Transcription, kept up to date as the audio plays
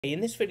In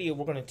this video,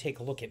 we're going to take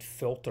a look at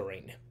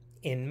filtering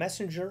in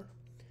Messenger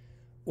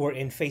or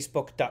in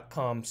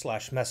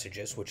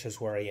facebook.com/messages, which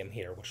is where I am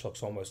here, which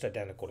looks almost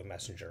identical to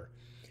Messenger.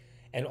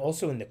 And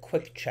also in the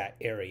Quickchat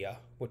area,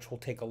 which we'll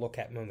take a look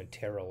at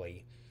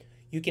momentarily.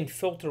 You can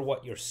filter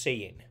what you're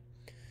seeing.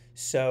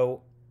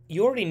 So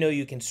you already know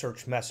you can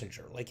search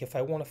Messenger. Like if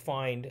I want to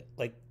find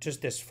like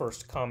just this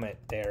first comment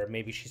there,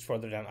 maybe she's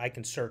further down, I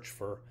can search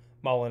for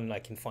Mullen and I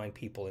can find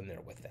people in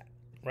there with that,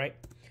 right?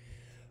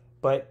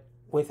 But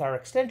with our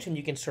extension,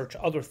 you can search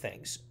other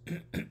things.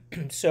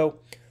 So,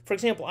 for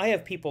example, I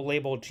have people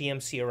labeled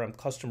GMCRM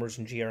customers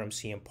and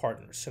GRMCM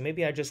partners. So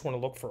maybe I just want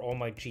to look for all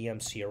my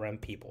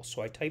GMCRM people.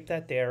 So I type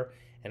that there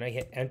and I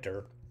hit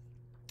enter.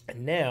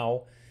 And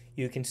now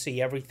you can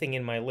see everything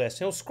in my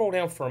list. It'll scroll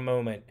down for a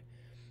moment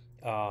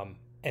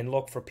and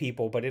look for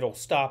people, but it'll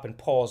stop and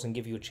pause and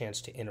give you a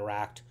chance to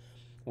interact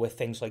with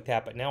things like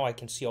that. But now I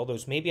can see all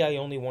those. Maybe I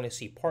only want to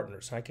see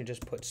partners. I can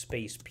just put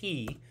space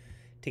P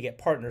to get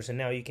partners, and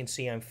now you can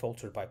see I'm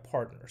filtered by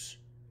partners.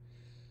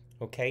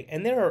 Okay,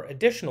 and there are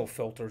additional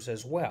filters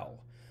as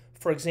well.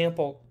 For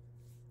example,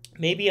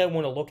 maybe I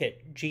want to look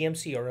at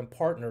GMCRM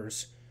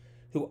partners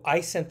who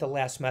I sent the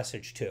last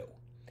message to,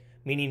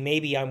 meaning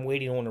maybe I'm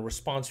waiting on a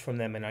response from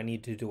them and I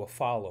need to do a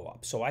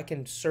follow-up. So I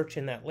can search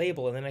in that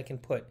label and then I can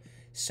put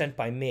sent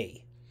by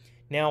me.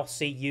 Now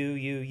see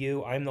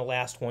you, I'm the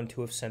last one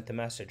to have sent the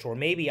message. Or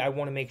maybe I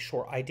want to make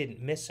sure I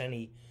didn't miss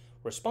any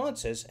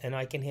responses and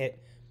I can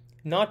hit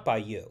not by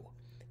you.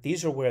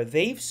 These are where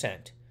they've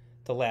sent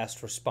the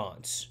last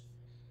response.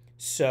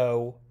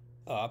 So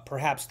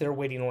perhaps they're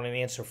waiting on an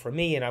answer from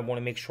me and I want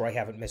to make sure I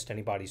haven't missed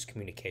anybody's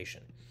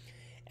communication.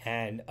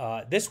 And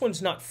this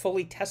one's not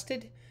fully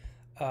tested,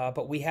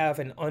 but we have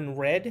an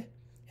unread,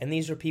 and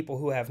these are people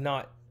who have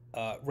not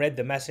read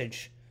the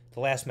message,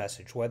 the last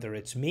message, whether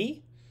it's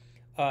me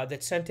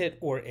that sent it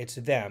or it's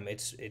them.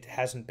 It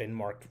hasn't been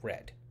marked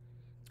read.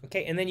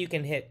 Okay, and then you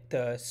can hit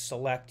the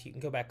select. You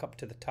can go back up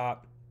to the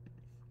top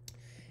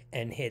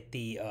and hit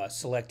the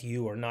select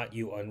you or not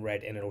you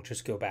unread, and it'll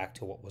just go back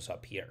to what was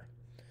up here.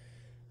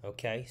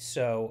 Okay,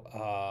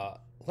 so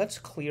let's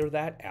clear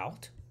that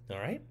out, all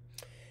right?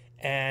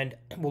 And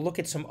we'll look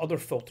at some other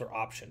filter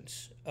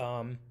options.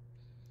 One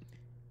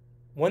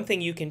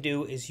thing you can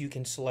do is you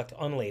can select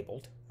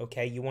unlabeled,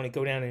 okay? You want to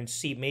go down and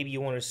see, maybe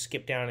you want to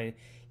skip down and,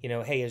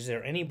 hey, is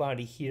there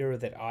anybody here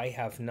that I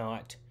have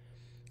not,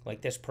 like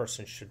this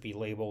person should be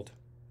labeled,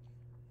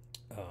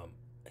 I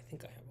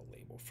think I have a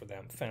label for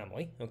them,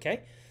 family,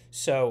 okay?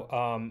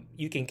 So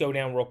you can go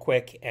down real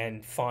quick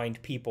and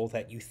find people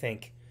that you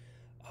think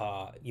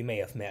you may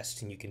have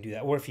missed, and you can do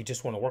that. Or if you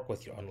just want to work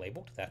with your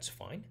unlabeled, that's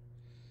fine.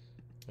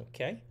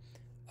 Okay.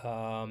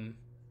 And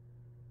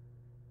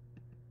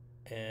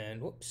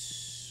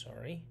whoops,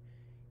 sorry.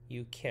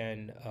 You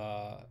can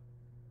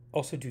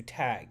also do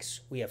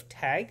tags. We have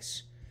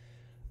tags.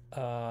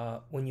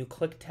 When you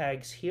click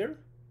tags here,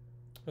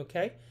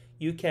 okay,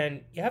 you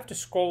have to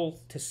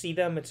scroll to see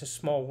them. It's a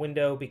small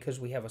window because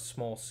we have a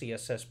small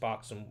CSS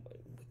box and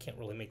we can't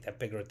really make that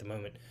bigger at the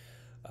moment.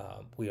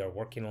 We are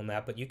working on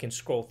that, but you can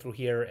scroll through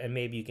here and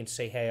maybe you can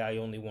say, hey, I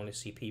only want to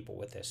see people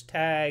with this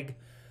tag,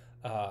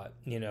 or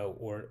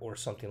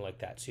something like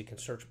that. So you can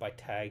search by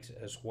tags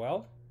as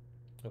well.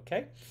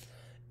 Okay.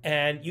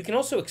 And you can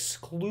also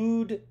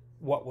exclude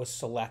what was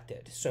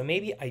selected. So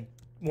maybe I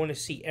want to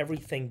see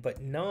everything,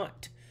 but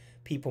not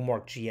people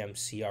marked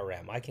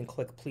GMCRM. I can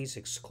click please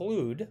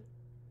exclude.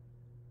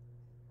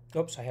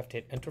 Oops, I have to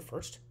hit enter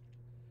first.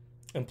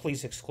 And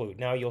please exclude.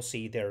 Now you'll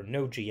see there are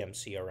no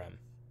GMCRM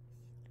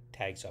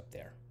tags up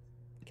there.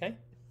 Okay,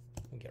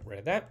 we'll get rid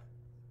of that.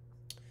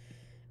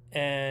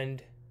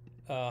 And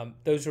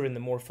those are in the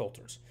more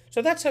filters.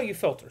 So that's how you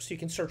filter. So you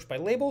can search by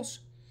labels.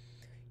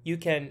 You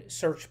can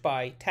search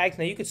by tags.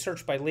 Now you could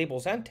search by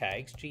labels and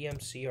tags,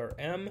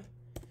 GMCRM,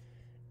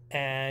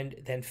 and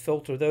then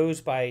filter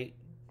those by,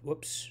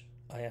 whoops,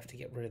 I have to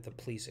get rid of the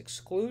please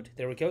exclude.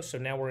 There we go. So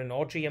now we're in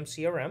all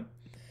GMCRM.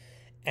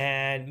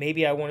 And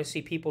maybe I want to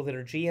see people that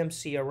are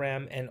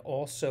GMCRM and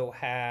also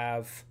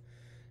have,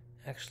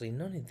 actually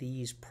none of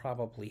these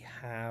probably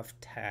have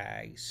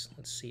tags.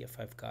 Let's see if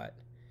I've got,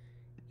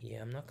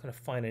 yeah, I'm not going to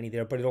find any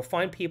there, but it'll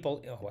find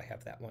people, oh, I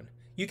have that one.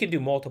 You can do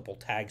multiple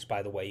tags,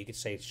 by the way. You could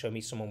say, show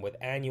me someone with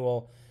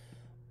annual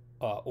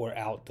or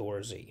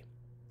outdoorsy,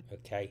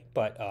 okay?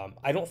 But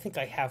I don't think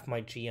I have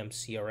my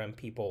GMCRM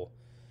people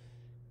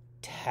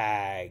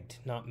tagged,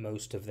 not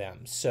most of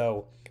them.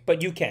 So,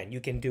 but you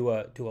can do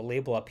a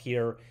label up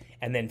here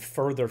and then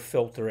further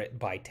filter it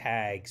by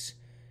tags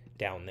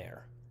down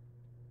there.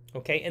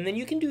 Okay, and then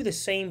you can do the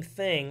same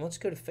thing. Let's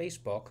go to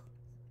Facebook.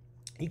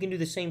 You can do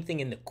the same thing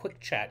in the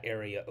Quickchat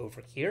area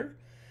over here.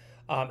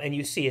 And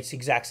you see it's the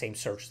exact same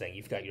search thing.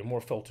 You've got your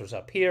more filters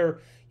up here.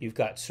 You've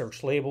got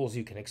search labels.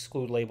 You can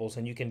exclude labels,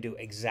 and you can do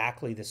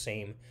exactly the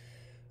same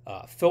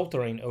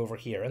filtering over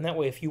here. And that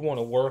way, if you want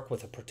to work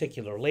with a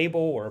particular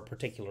label or a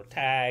particular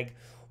tag,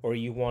 or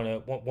you want to,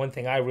 one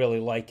thing I really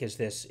like is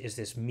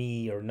this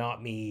me or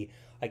not me.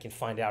 I can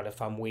find out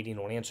if I'm waiting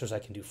on answers. I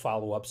can do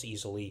follow-ups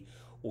easily,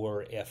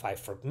 or if I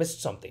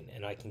missed something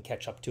and I can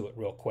catch up to it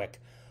real quick.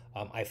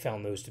 I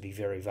found those to be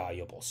very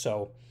valuable.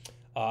 So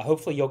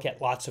hopefully you'll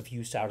get lots of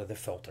use out of the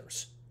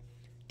filters.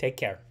 Take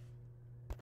care.